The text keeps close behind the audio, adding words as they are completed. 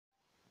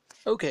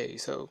Okay,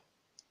 so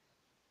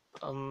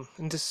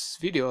in this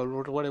video,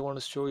 what I want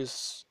to show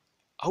is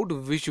how to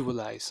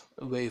visualize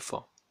a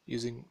waveform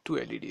using two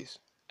LEDs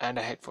and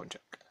a headphone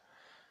jack.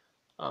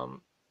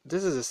 Um,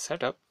 this is a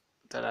setup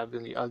that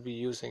I'll be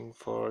using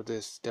for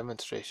this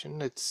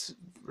demonstration. It's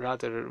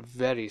rather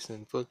very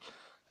simple.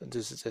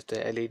 This is just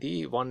a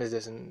LED. One is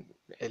just an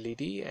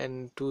LED,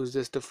 and two is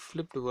just a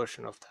flipped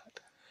version of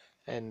that.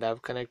 And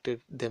I've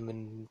connected them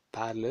in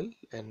parallel,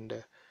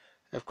 and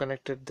I've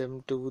connected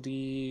them to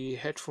the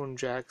headphone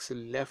jacks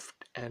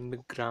left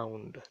and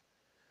ground.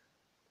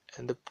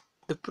 And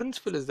the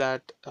principle is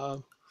that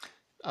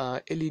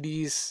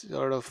LEDs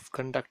sort of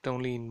conduct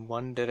only in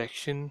one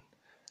direction,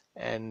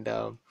 and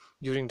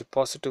during the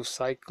positive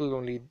cycle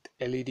only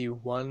LED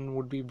 1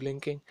 would be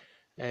blinking,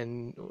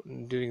 and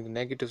during the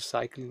negative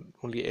cycle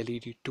only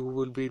LED 2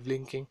 will be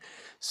blinking.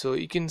 So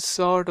you can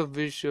sort of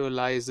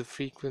visualize the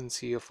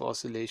frequency of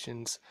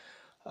oscillations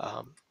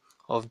um,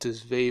 of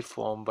this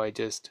waveform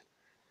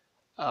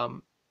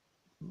um,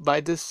 by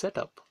this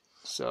setup.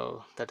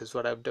 So that is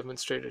what I've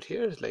demonstrated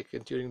here. Like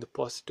during the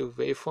positive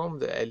waveform,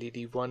 the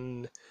LED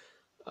 1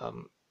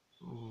 um,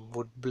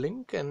 would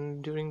blink,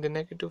 and during the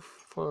negative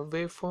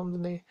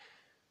waveform,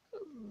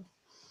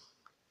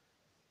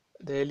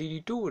 the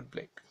LED 2 would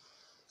blink.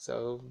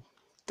 So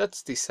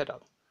that's the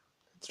setup.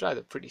 It's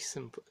rather pretty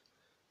simple.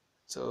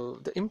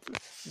 So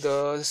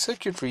the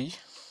circuitry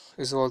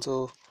is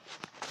also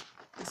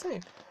the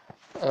same.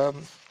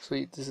 So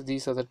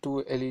these are the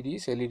two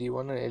LEDs, LED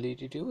 1 and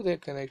LED 2. They're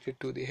connected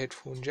to the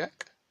headphone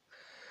jack.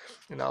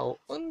 Now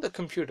on the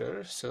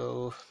computer,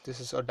 so this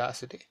is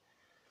Audacity.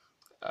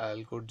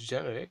 I'll go to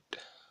generate.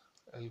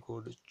 I'll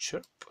go to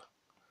chirp,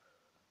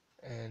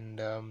 and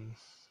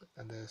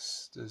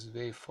this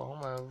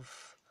waveform. I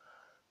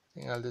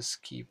think I'll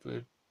just keep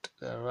it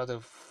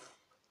rather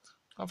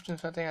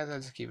options. I think I'll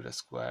just keep it a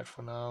square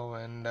for now,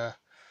 and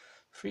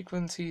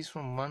frequencies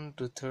from 1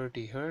 to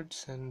 30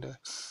 hertz, and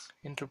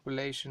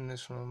interpolation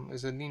is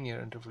a linear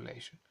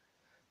interpolation.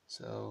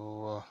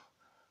 So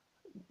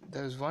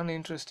there's one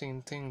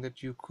interesting thing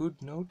that you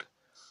could note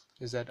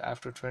is that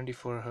after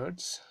 24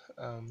 hertz,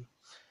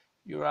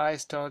 your eye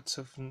starts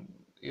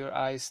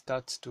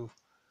to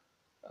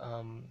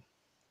um,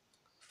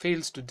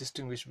 fails to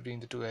distinguish between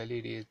the two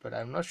LEDs. But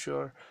I'm not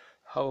sure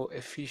how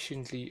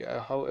efficiently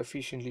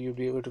you'll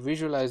be able to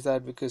visualize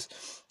that, because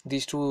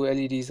these two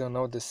LEDs are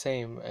not the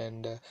same,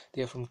 and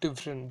they are from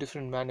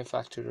different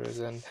manufacturers,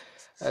 and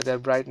their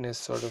brightness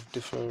sort of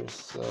differs.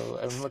 So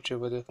I'm not sure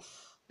whether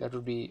that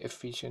would be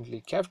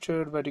efficiently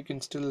captured, but you can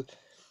still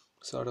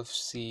sort of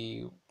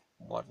see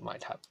what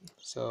might happen.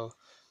 So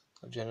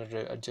I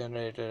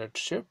generated a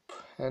chip,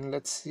 and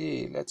let's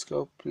see, let's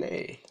go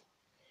play.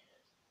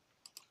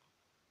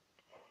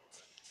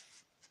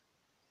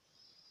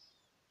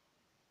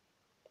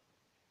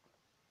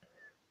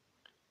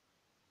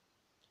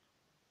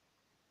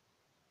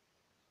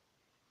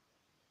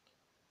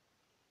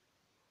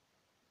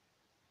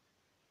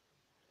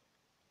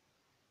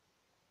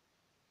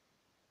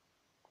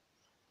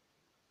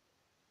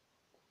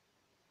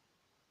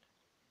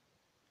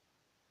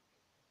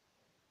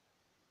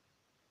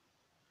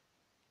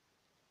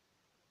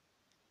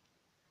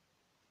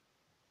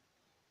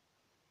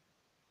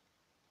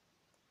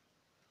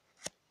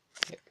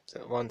 Yeah,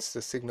 so once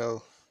the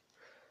signal,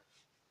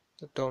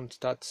 the tone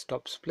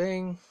stops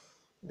playing,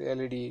 the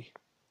LED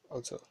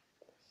also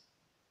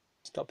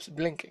stops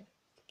blinking.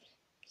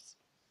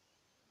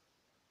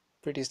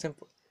 Pretty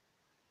simple,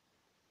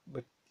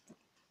 but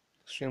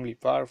extremely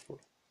powerful.